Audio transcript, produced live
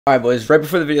Alright boys, right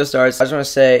before the video starts, I just want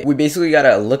to say, we basically got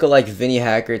a look-alike Vinnie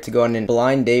hacker to go on a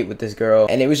blind date with this girl,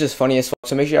 and it was just funny as fuck,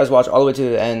 so make sure you guys watch all the way to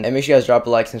the end, and make sure you guys drop a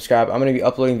like, subscribe. I'm going to be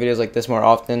uploading videos like this more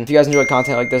often. If you guys enjoy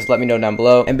content like this, let me know down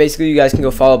below, and basically you guys can go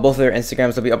follow both of their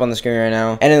Instagrams, they'll be up on the screen right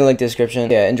now, and in the link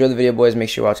description. Yeah, enjoy the video boys, make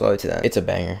sure you watch all the way to the end. It's a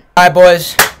banger. Alright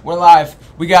boys, we're live.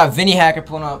 We got Vinnie hacker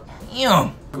pulling up.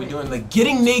 We're doing the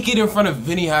getting naked in front of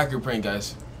Vinnie hacker prank,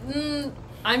 guys.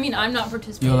 I mean, I'm not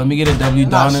participating. Yo, let me get a W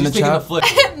down in the chat.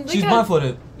 She's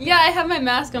blindfolded. Yeah, I have my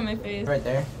mask on my face. Right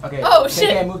there. Okay. Oh, shit.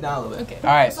 KK, move down a little bit. Okay.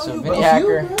 Alright, so Vinnie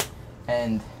hacker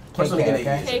and KK,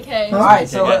 okay? KK. Alright,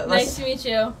 so let's... Nice to meet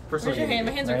you. Where's your hand?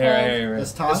 My hands are cold.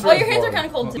 Right. Oh, your hands are kind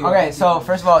of cold too. Okay, so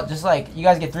first of all, just like, you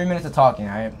guys get 3 minutes of talking,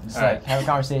 alright? Just like, have a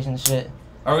conversation and shit.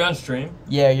 Are we on stream?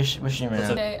 Yeah, we're streaming right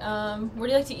now. Okay, where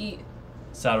do you like to eat?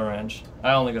 Saddle Ranch.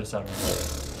 I only go to Saddle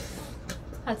Ranch.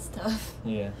 That's tough.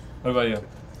 Yeah. What about you?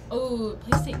 Oh,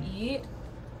 place to eat?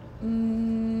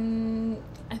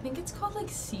 I think it's called like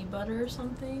sea butter or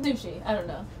something. Sushi. I don't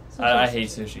know. I hate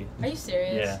sushi. Are you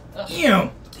serious? Yeah. Damn.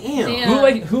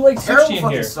 Damn. Who likes sushi in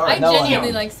here? I No,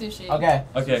 genuinely like sushi. Okay.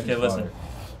 Okay, listen.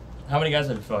 How many guys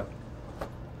have you fucked?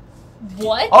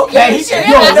 What? Okay, You're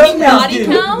yo, asking no, body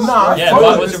count? Yeah,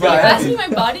 what's your You're body asking count?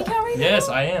 my body count right now? Yes,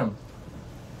 I am.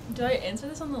 Do I answer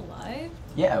this on the live?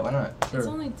 Yeah, why not? It's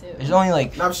only 2. There's only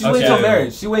like... Nah, she's waiting till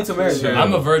marriage. She waiting till marriage.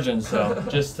 I'm a virgin, so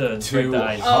just to break the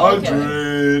ice. Oh,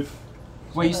 okay.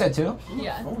 Wait, you said 2?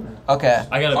 Yeah. Okay.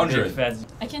 I got a 100. big fat...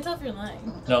 I can't tell if you're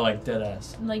lying. No, like dead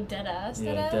ass. Like dead ass?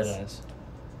 Yeah, dead ass.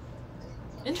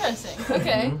 Interesting.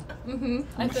 Okay. I feel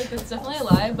like that's definitely a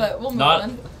lie, but we'll move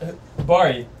on.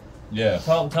 Bari. Yeah.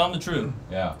 Tell him the truth.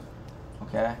 Yeah.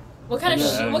 Okay. What kind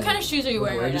of shoes are you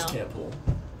wearing right now?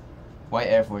 White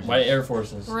Air Force. White Air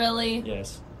Forces. Really?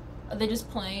 Yes. Are they just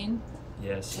plain?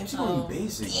 Yes. Damn, she's going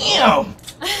basic. Damn!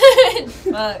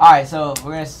 Fuck. Alright, so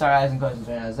we're gonna start asking questions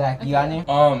right now. Zach, you got any?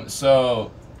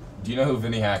 So, do you know who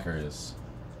Vinnie Hacker is?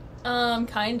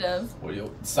 Kind of. Well,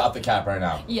 you stop the cap right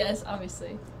now. Yes,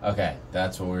 obviously. Okay,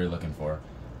 that's what we were looking for.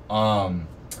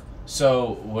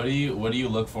 So what do you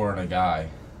look for in a guy?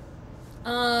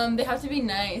 They have to be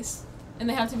nice. And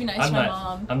they have to be nice to my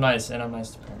mom. I'm nice, and I'm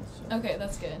nice to parents. So. Okay,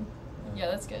 that's good. Yeah,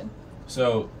 that's good.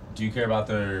 So, do you care about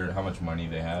how much money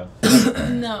they have?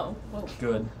 No. Whoa.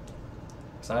 Good.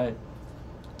 Excited.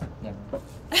 Never.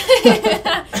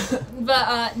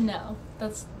 But, no.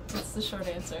 That's the short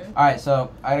answer. Alright,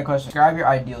 so I got a question. Describe your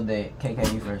ideal date.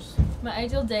 KK, you first. My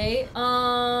ideal date?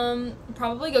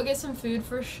 Probably go get some food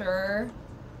for sure.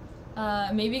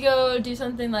 Maybe go do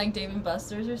something like Dave &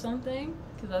 Buster's or something,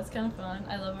 because that's kind of fun.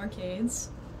 I love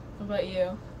arcades. What about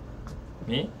you?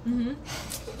 Me?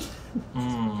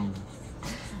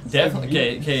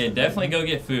 Definitely. Okay. Definitely go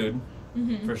get food.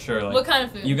 For sure. Like, what kind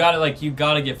of food? You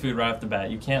gotta get food right off the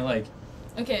bat. You can't like.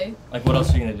 Okay. Like, what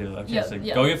else are you gonna do? Okay, yeah, so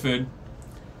yeah. go get food,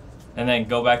 and then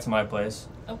go back to my place.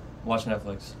 Oh. Watch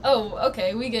Netflix. Oh,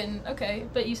 okay. Okay,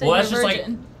 but you said Well, you're a that's just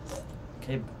virgin.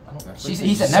 Okay.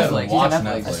 He said Netflix. Watch He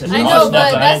said Netflix. I know,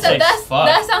 but Netflix.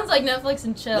 that sounds like Netflix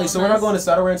and chill. Wait, so we're not going to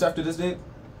Saddle Ranch after this date?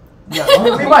 Yeah, we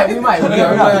might. We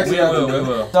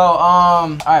will. So,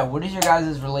 alright, what is your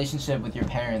guys' relationship with your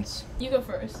parents? You go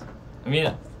first. I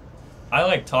mean, I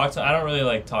don't really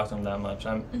like talk to them that much.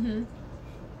 You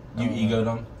egoed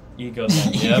them? Ego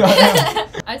them. Yep.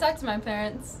 I talk to my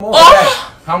parents. Oh!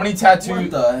 How many tattoos?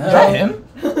 What the hell? Is that him?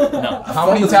 No. How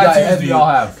many tattoos do y'all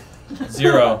have?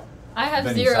 0. I have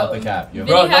Vinnie, 0. stop the cap. You have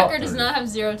Vinnie Bro, Hacker does not have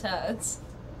 0 tats.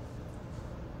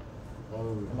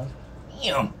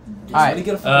 Damn. Alright,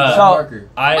 get a fucking so- marker.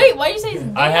 Wait, why do you say it's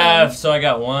I have. So I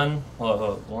got 1. Hold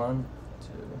on. 1, 2,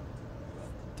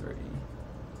 3,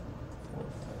 4, 5.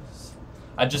 6.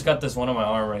 I just got this one on my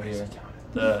arm right here.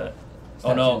 The.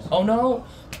 Oh no! Oh no!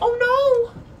 Oh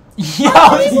no! Yo.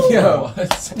 Yeah.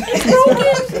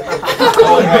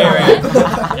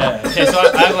 Okay, so I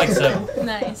have like 7.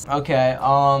 Nice. Okay,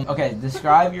 okay,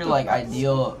 describe your, like,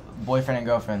 ideal boyfriend and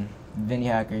girlfriend. Vinnie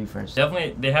Hacker, you first.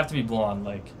 Definitely, they have to be blonde.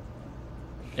 Like,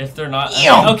 if they're not.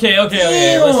 Ew. Okay.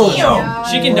 Listen. Ew.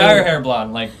 She can dye her hair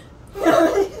blonde. Like,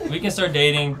 we can start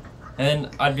dating, and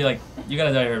then I'd be like, you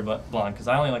gotta dye your hair blonde, because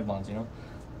I only like blondes, you know.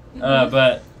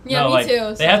 But yeah, no, me like,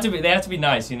 too. They have to be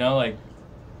nice, you know, like.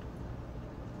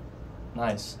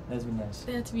 Nice. They have to be nice.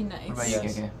 They have to be nice. What about you,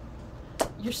 KK?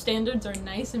 Your standards are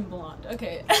nice and blonde.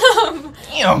 Okay.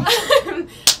 Damn.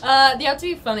 They have to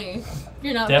be funny.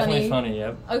 You're not Definitely funny.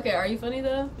 Yep. Okay, are you funny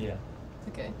though? Yeah.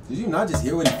 Okay. Did you not just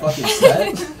hear what he fucking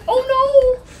said? Oh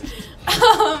no!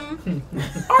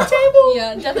 Our table!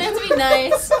 Yeah, definitely have to be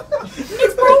nice.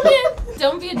 It's broken!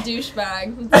 Don't be a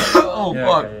douchebag. Oh, Yeah,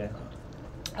 fuck. okay,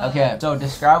 Okay, so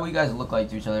describe what you guys look like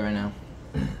to each other right now.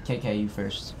 KK, you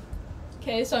first.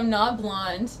 Okay, so I'm not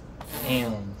blonde.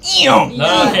 Damn. Damn. No,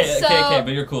 Yeah, okay, so- okay,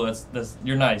 but you're cool. That's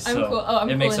you're nice. I'm so cool. Oh, I'm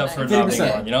it cool makes and up for nice. not being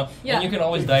 50%. blonde, you know. Yeah. And you can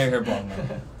always dye your hair blonde now.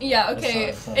 Yeah, okay.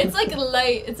 That's fine. It's like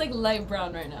light. It's like light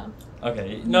brown right now.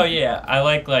 Okay. No, yeah, I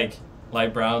like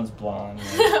light browns, blonde.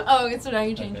 Like, Oh, so now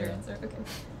you change your Okay. answer. Okay.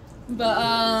 But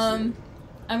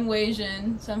I'm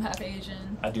Asian, so I'm half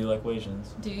Asian. I do like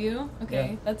Asians. Do you?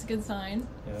 Okay, Yeah. that's a good sign.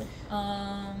 Yeah.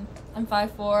 I'm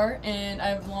 5'4" and I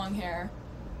have long hair.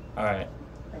 All right.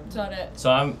 That's about it.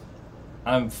 So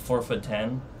I'm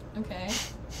 4'10". Okay.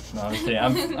 No, I'm just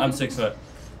kidding. I'm 6 foot.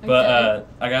 But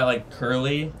I got like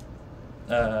curly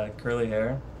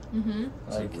hair, Mhm.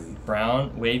 like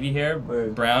brown wavy hair,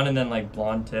 brown and then like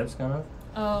blonde tips kind of.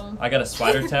 Oh. I got a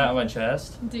spider tat on my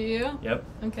chest. Do you? Yep.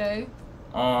 Okay.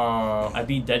 I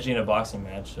beat Deji in a boxing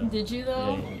match. So. Did you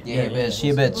though? Yeah, bitch. She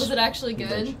a bitch. Was it actually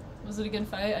good? Was it a good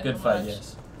fight? I Good didn't fight, watch.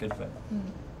 yes. Good fight.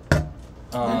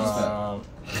 Mm.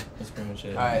 That's pretty much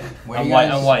it. All right. Where do I'm you white.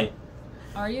 guys, I'm white.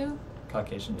 Are you?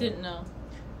 Caucasian. Yeah. Didn't know.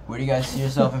 Where do you guys see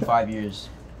yourself in 5 years?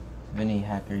 Vinny,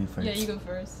 happy you first. Yeah, you go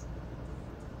first.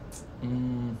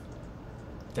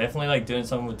 Definitely like doing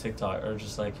something with TikTok or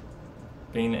just like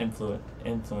being an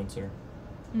influencer.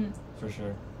 Mm. For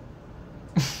sure.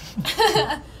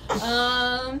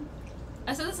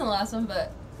 I said this in the last one,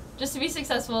 but just to be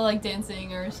successful, like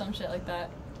dancing or some shit like that.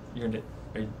 Do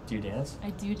you dance? I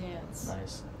do dance.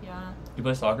 Nice. Yeah. You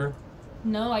play soccer?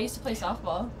 No, I used to play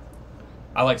softball.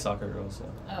 I like soccer girls. So.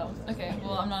 Oh, okay.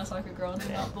 Well, I'm not a soccer girl and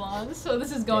I'm not blonde, so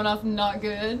this is going off not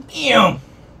good. Damn.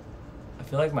 I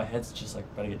feel like my head's just like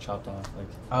about to get chopped off. Like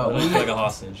Oh, literally like a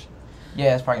hostage.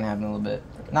 Yeah, it's probably gonna happen a little bit.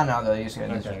 Not now though. You just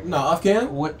gotta. Okay. No, off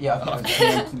cam? What? Yeah. Off Okay.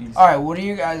 cam, please. All right. What are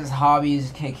you guys'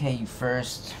 hobbies? KK, you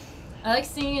first. I like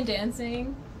singing and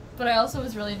dancing, but I also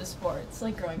was really into sports,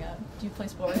 like growing up. Do you play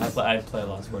sports? I play a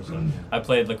lot of sports. So. I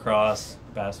played lacrosse,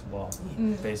 basketball,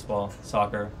 Mm. baseball,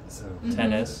 soccer, Mhm.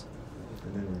 tennis.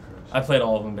 I played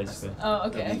all of them basically. Oh,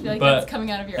 okay. I feel like But- that's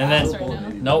coming out of your and ass then- right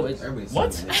now. No, it's Everybody's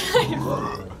what? saying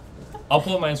that. I'll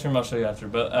pull up my Instagram. I'll show you after.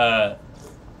 But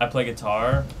I play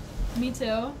guitar. Me too.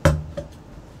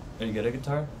 Are you good at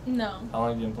guitar? No, How long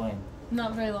have you been playing?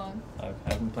 not very long. I've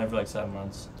been playing for like 7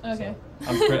 months. Okay.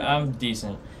 So I'm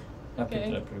decent. I picked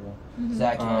Okay. it up pretty well. Mhm.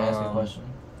 Zach, you wanna ask a Um, question?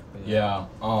 But Yeah.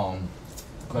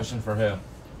 Question for him.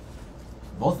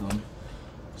 Both of them.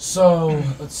 So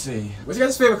let's see. What's your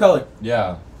guys' favorite color?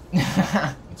 Yeah.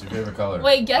 What's your favorite color?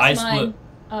 Wait, guess Ice mine. blue.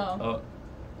 Oh. Oh,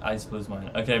 ice blue's mine.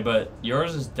 Okay, but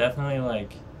yours is definitely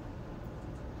like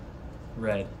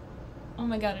red. Oh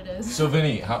my god, it is. So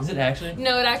Vinny, how? Is it actually?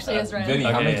 No, it actually is red. Vinny, how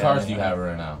Okay, many yeah, cars yeah, do you yeah. have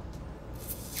right now?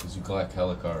 Because you collect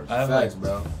hella cars. I have Facts, like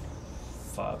bro.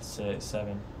 5, 6,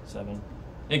 7.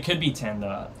 It could be 10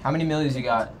 though. How many millies you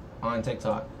got on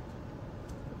TikTok?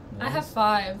 I have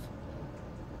 5.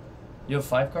 You have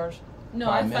 5 cars? No,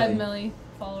 5 I have 5 milli. milli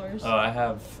followers. Oh, I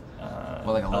have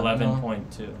What, like 11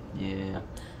 11.2. Yeah.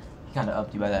 He kind of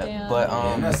upped you by that. Damn. But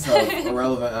Damn, that's tough.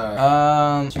 Irrelevant.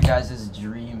 what's your guys'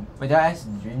 dream? Wait, did I ask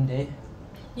the dream date?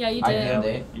 Yeah, you I did. did. Yeah,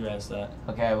 date? you asked that.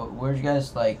 Okay, but where'd you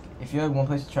guys like? If you had one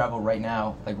place to travel right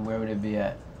now, like where would it be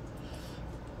at?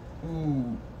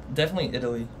 Ooh, definitely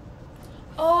Italy.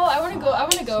 Oh, I want to go. I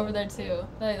want to go over there too.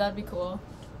 That'd be cool.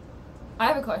 I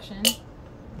have a question.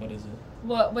 What is it?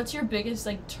 What's your biggest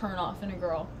like turn off in a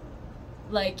girl?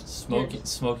 Like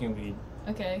Smoking weed.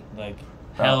 Okay. Like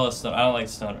hella stuff. I don't like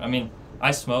stuff. I mean,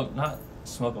 I smoke, not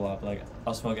smoke a lot, but like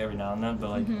I'll smoke every now and then. But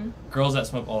like Mhm. girls that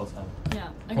smoke all the time Yeah.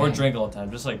 Okay. or drink all the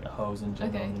time, just like hoes in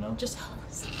general. Okay. You know. Just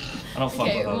hoes. I don't fuck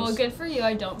Okay. with hoes. Well, good for you.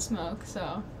 I don't smoke,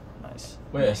 so. Nice.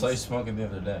 Wait, I saw you smoking the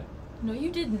other day. No,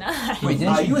 you did not. Wait,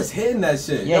 Nah, didn't you was hitting that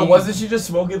shit. Yeah, Yo, you- wasn't she just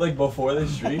smoking like before the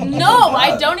stream? No,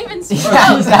 I don't even smoke.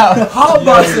 Yeah, he's out.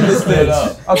 Hotboxing this Straight bitch.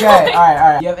 up. Okay,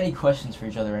 alright. Do you have any questions for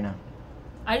each other right now?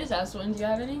 I just asked one. Do you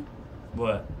have any?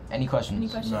 What? Any questions? Any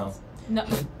questions? No. No.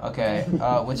 Okay.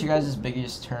 What's your guys'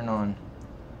 biggest turn on?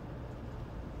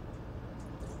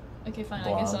 Okay, fine.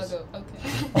 I guess I'll Blondes. go.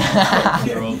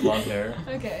 Okay. Girl with blonde hair.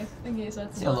 Okay. Okay, so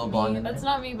that's See a little not blonde me. in there. That's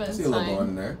not me, but I it's see a little blonde fine.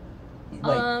 in there.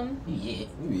 Like, yeah.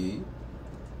 Maybe.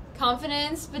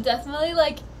 Confidence, but definitely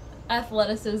like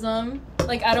athleticism.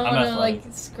 Like I don't I'm want to athletic.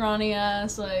 like scrawny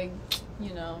ass like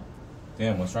you know.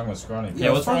 Damn, what's wrong with scrawny?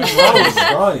 Yeah, what's wrong with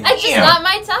Scrawny? It's just Damn. not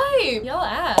my type. Y'all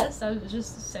asked. I was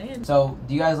just saying. So,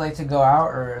 do you guys like to go out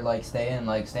or like stay in and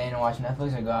watch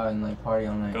Netflix, or go out and like party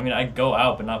all night? I mean, I go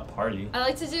out, but not party. I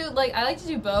like to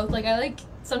do both. Like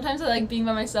sometimes I like being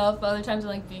by myself, but other times I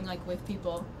like being like with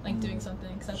people, like doing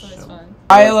something. Cause that's always fun.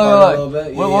 Alright, Party a look. little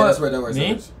bit. Yeah, What- yeah, what- that's where that works.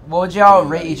 Me? What would y'all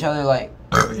rate each other like?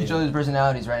 Each other's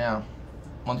personalities right now,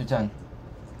 1 through 10.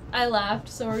 I laughed,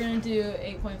 so we're gonna do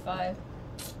 8.5.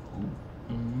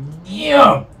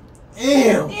 Yeah.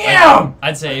 Damn!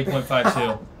 I'd say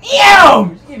 8.52.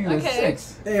 Damn! Give you a Okay.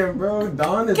 6. Damn, bro.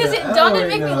 Don is Because an Don L didn't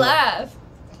make right me now. laugh.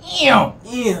 Damn!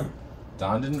 Damn.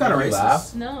 Don didn't Kinda make you racist.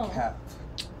 laugh. No.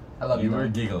 I love You you. were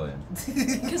Don. giggling.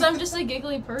 Because I'm just a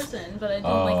giggly person, but I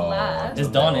don't like laugh. Is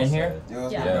Don in here? Yeah.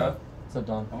 Yeah. What's up,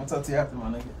 Don? I'm gonna talk to you after, my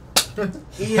nigga.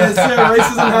 Yes, sir.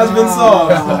 Racism has been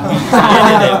solved.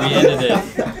 We ended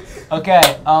it. Okay,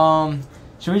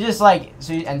 should we just like,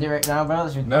 should we end it right now, bro?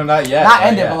 Should we, No, not yet. not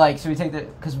end it, yet. but like, should we take the,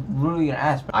 because we're really gonna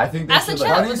ask, bro. I think they Ask the should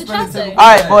chat. like. What the chat say?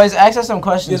 Alright, boys, ask us some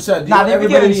questions. Yes, sir. Do Nah, you they want be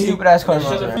giving everybody- stupid ass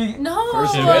questions. First- No.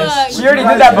 First you kiss? She already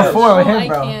can't. did that before with No, him,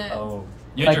 bro. I can't. Oh.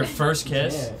 You had Like- your first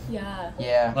kiss? Yeah.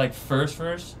 Yeah. Like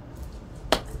first?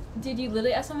 Dude, you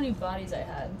literally asked how many bodies I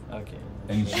had. Okay.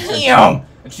 And she said, Damn!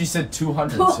 and she said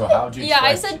 200. So how'd you? Yeah,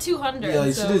 I expect? said 200. Yeah,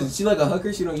 like, so. she like a hooker.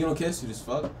 You don't kiss. You just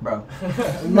fuck. Bro,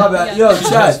 My bad. Yeah. Yo,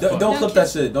 chat. Don't No clip that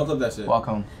kiss. shit. Don't clip that shit.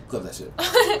 welcome. Clip that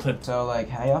shit. So, like,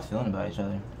 how y'all feeling about each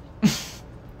other?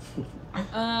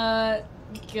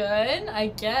 Good, I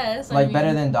guess. Like, I better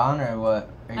mean, than Don, or what?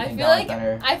 Or you I think feel Don's like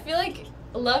better? I feel like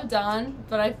love Don,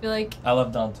 but I feel like I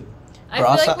love Don too. I feel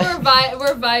like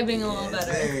we're vibing a little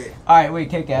better. Alright, wait,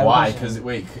 Kit Kat. Why?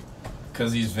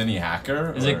 Cause he's Vinny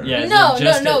Hacker. Is it- or- yeah. Is No, it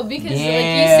just no, it? because like you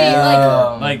see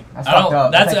like Like That's I don't. fucked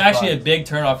up. That's That's actually a fucked. big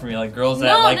turn off for me. Like girls that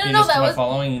No, like no, me no, just that for my was-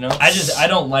 following. You know, I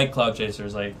don't like clout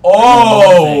chasers. Like.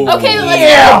 Oh! okay, let's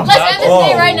Yeah. end this day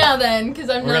Oh. right now then, because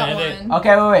I'm We're not gonna end it. one.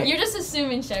 Okay, wait. You're just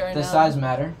assuming shit right Does now. size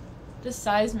matter Does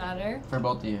size matter? for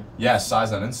both of you? Yeah,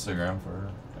 size on Instagram for.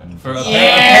 And For a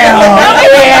Damn!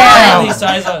 Apparently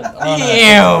size on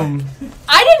Damn!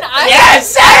 I didn't.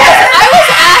 Yes!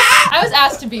 I was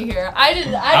asked to be here. I was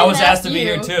didn't asked to ask be you.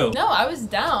 here, too. No, I was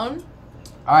down.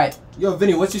 Alright, Yo,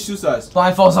 Vinny, what's your shoe size?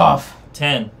 blindfolds off.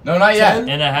 10 No, not yet. 10?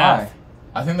 and a half.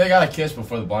 Why? I think they gotta kiss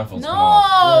before the blindfolds No. come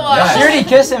off. Yeah. She already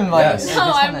kissed him, like. Yes. they No,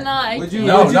 kissed him I'm at- not. I Would you- can't.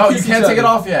 No, Would no, you kiss can't each take it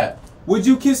other? off yet. Would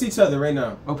you kiss each other right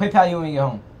now? We'll PayPal you when you get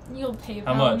home. You'll PayPal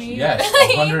How much? me. Yes,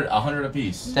 100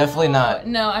 apiece. Definitely not.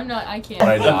 No, I'm not. I can't.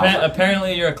 Right now.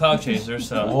 Apparently you're a clout chaser,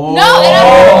 so. Whoa.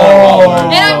 No,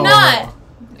 and I'm not.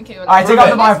 Okay, whatever. Alright, take off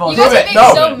the You guys- blindfolds. You guys Prove are it. being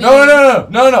No, so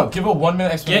mean. no. Give a 1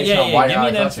 minute explanation yeah, on why give you're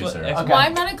me not a an clout expla- chaser. ex- Okay. Why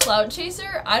I'm not a clout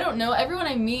chaser? I don't know. Everyone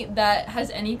I meet that has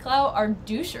any clout are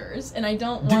douchers, and I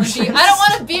don't want to be. I don't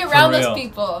want to be around those real.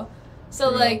 people. So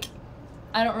For real. like,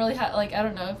 I don't really have like. I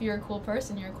don't know. If you're a cool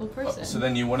person, you're a cool person. So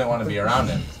then you wouldn't want to be around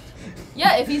him.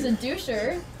 Yeah, if he's a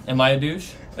doucher, Am I a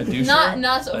douche? A doucher?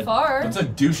 not so A- far. What's a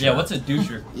douche? Yeah, what's a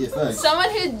doucher? Yeah, thanks. Someone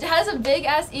who has a big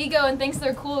ass ego and thinks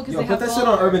they're cool because Yo, they put have that shit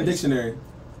on Urban followers. Dictionary.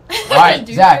 Alright,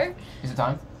 Doucher? Zach. Is it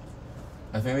time?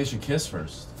 I think they should kiss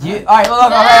first. Alright,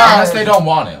 look, Yeah. Unless they don't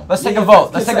want to. Let's take a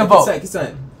vote. Let's take a vote. Kiss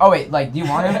that. Oh wait, like, do you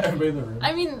want him? Everybody in the room.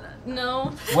 I mean,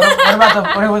 no. What about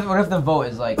the what if the vote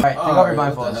is like, alright, take off your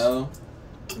What the blindfolds. hell?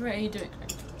 Right, you do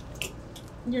it.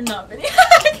 You're not Vinnie.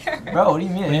 Bro, what do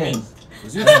you mean? What do you it mean? is?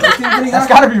 Was you fucking Vinny That's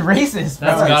Hacker? gotta be racist, bro.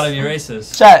 That's gotta be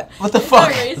racist. Chat, what the It's not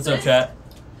fuck? racist. What's up, chat?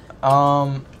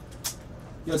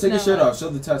 Yo, take your No. shirt off. Show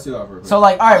the tattoo off real quick. So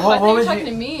like, alright, Oh, I what think you're was talking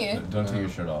to you? me. Don't take your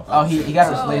shirt off. Oh, he got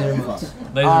his Oh. laser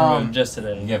removed. Laser removed just You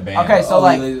today. get banned. Okay, so Oh,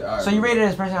 like, alright, so you bro. rated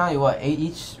his personality what, 8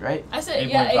 each, right? I said,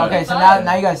 8.5. yeah, Okay, so 8.5.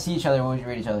 now you guys see each other. What would you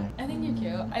rate each other? I think you're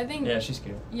cute. I think, Yeah, she's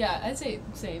cute. yeah, I'd say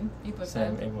same. 8.5.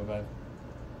 Same, 8.5.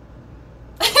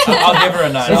 I'll give her a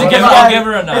 9. Is it I'll 'cause give, he I'll has- give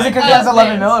her a 9. Is it because he has Oh,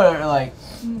 11 thanks. mil or like?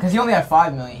 Because he only had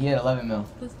 5 million. He had 11 mil.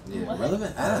 Yeah, What?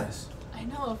 relevant ass. I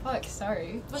know, fuck,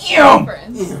 sorry. What's Ew. the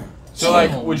difference? So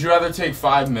like, would you rather take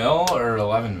 5 mil or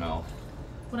 11 mil?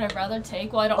 Would I rather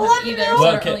take? Well, I don't have either, so I Well,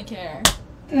 don't okay. really care.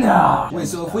 Nah. Wait,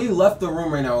 so if we left the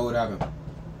room right now, what would happen?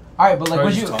 Alright, but like, Or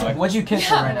would just you talk. would you kiss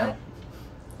Yeah. him right now?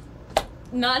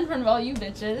 Not in front of all you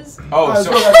bitches. Oh,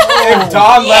 so Yeah. if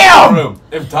Don left the room,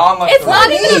 if Don left It's the not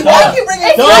room, even It's about. not.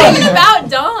 It's Don. not even about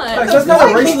Dawn. That's kind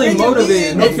of racially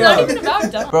motivated. No It's not cap. even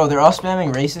about Dawn. Bro, they're all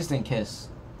spamming racist and kiss.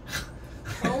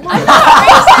 I'm not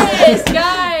racist,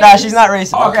 guys. Nah, she's not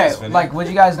racist. I'll Okay, kiss Vinny. like, would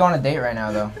you guys go on a date right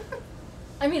now though?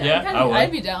 I mean, Yeah, I would.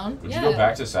 I'd be down. would yeah. you go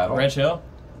back to Saddle? Ranch Hill?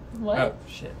 What? Oh,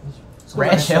 shit.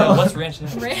 Ranch Hill. What's Ranch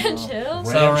Hill? Ranch Hill?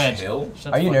 Saddle Ranch. Hill?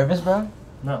 Shut Are the you fuck- nervous, bro?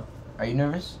 No. Are you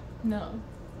nervous? No.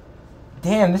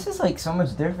 Damn, this is like so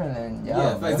much different than y'all.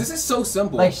 Yeah, bro. like, this is so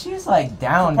simple. like she's like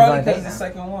down to go on a date now.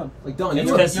 second one. Like, Don, It's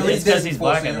you because were- he's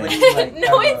black, I think.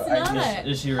 No, it's not.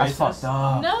 Is she That's racist? fucked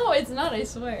up. No, it's not. I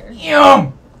swear.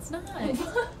 Yum. It's not.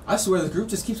 I swear the group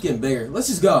just keeps getting bigger. Let's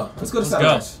just go. Let's go to Let's Saddle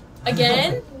go. Ranch.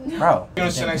 Again? Bro. You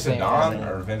gonna sit next to Don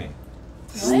or Vinny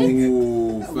What?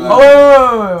 Ooh,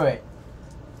 Oh, wait.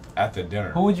 at the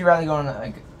dinner? Who would you rather go on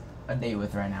like a date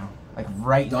with right now? Like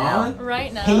right Dawn? now.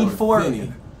 Right now. Paid for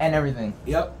Vinny. and everything.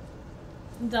 Yep.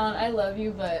 Don, I love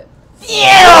you, but Wait,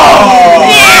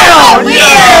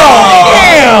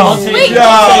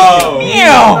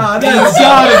 That's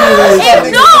gotta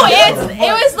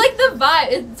it was like the vibe.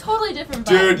 It's totally different vibe.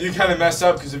 Dude, you kind of messed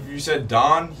up because if you said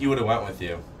Don, he would have went with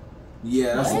you.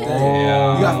 Yeah, that's the What? thing.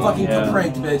 Yeah. You got fucking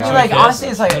pranked, bitch. Dude, like, honestly,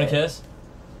 it's like. You wanna kiss?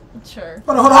 Sure.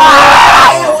 Hold on. Oh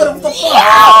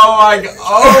my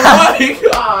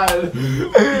god.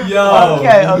 Yo.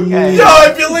 Okay. Yo,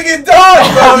 if you're looking at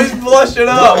Don, bro, he's blushing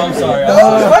up. I'm sorry.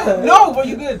 No, but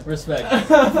you good. Respect.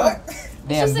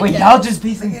 Damn, just a wait, kiss. y'all just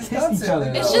basically kissed each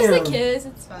other. It's just a kiss.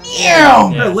 It's fine.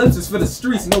 Yeah. Her lips is for the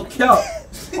streets, no count.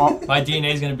 My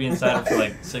DNA is gonna be inside him for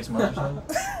like 6 months or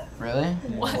something. Really?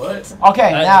 What?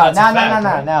 Okay, That's a fact,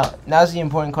 right? now's the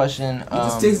important question. He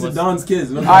just tasted what's- Don's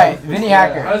kids. All right, Vinnie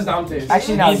Hacker. How does Dom taste?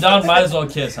 Actually, Me no. and Don might as well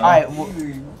kiss, huh? All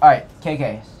right,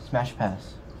 KK, smash or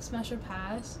pass. Smash or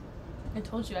pass? I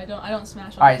told you I don't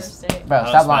smash on All right, the first date. bro, I'll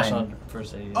stop smash lying. on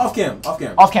first date. Off cam.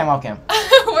 Off cam.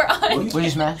 We're on. Would you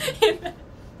smash?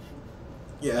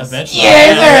 Yes. Eventually.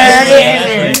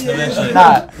 Yes, sir. Eventually.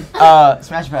 Nah,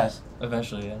 smash or pass.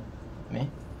 Eventually, yeah. Me?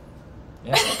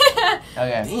 Yeah.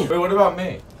 Okay. Wait, what about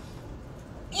me?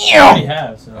 I already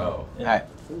have. So. Oh. Yeah. Alright.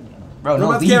 Bro, What no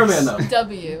about the leaks. cameraman though?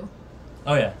 W.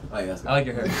 Oh yeah. Oh, yes. I like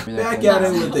your hair. Back at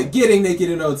him with the getting naked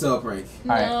in a hotel prank.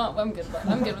 No, Alright. I'm good.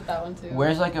 I'm good with that one too.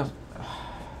 Where's like a...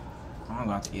 I'm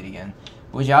gonna have to eat again.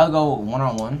 Would y'all go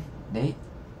one-on-one date?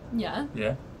 Yeah.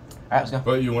 Yeah. Alright, let's go.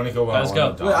 But you want to go by Let's one go.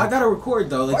 with Don? Wait, I gotta record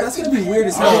though. Like that's gonna be weird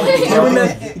as hell. Like, the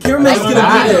cameraman's gonna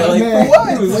be there. Like for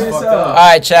what? Weird as hell.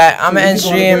 Alright, chat. I'm gonna end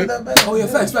stream. Oh yeah,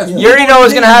 facts. You already know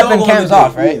what's gonna happen. Cam's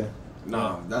off, right?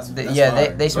 No, that's Yeah,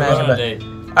 fire. they We're smash going on a it. date.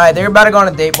 Alright, they're about to go on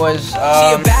a date, boys. She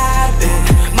a bad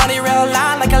bitch, money real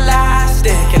line like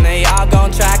elastic, and they all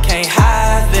gon' try, can't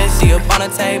have it. See up on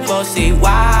the table, see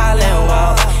wild and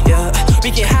well, yeah,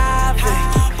 we can have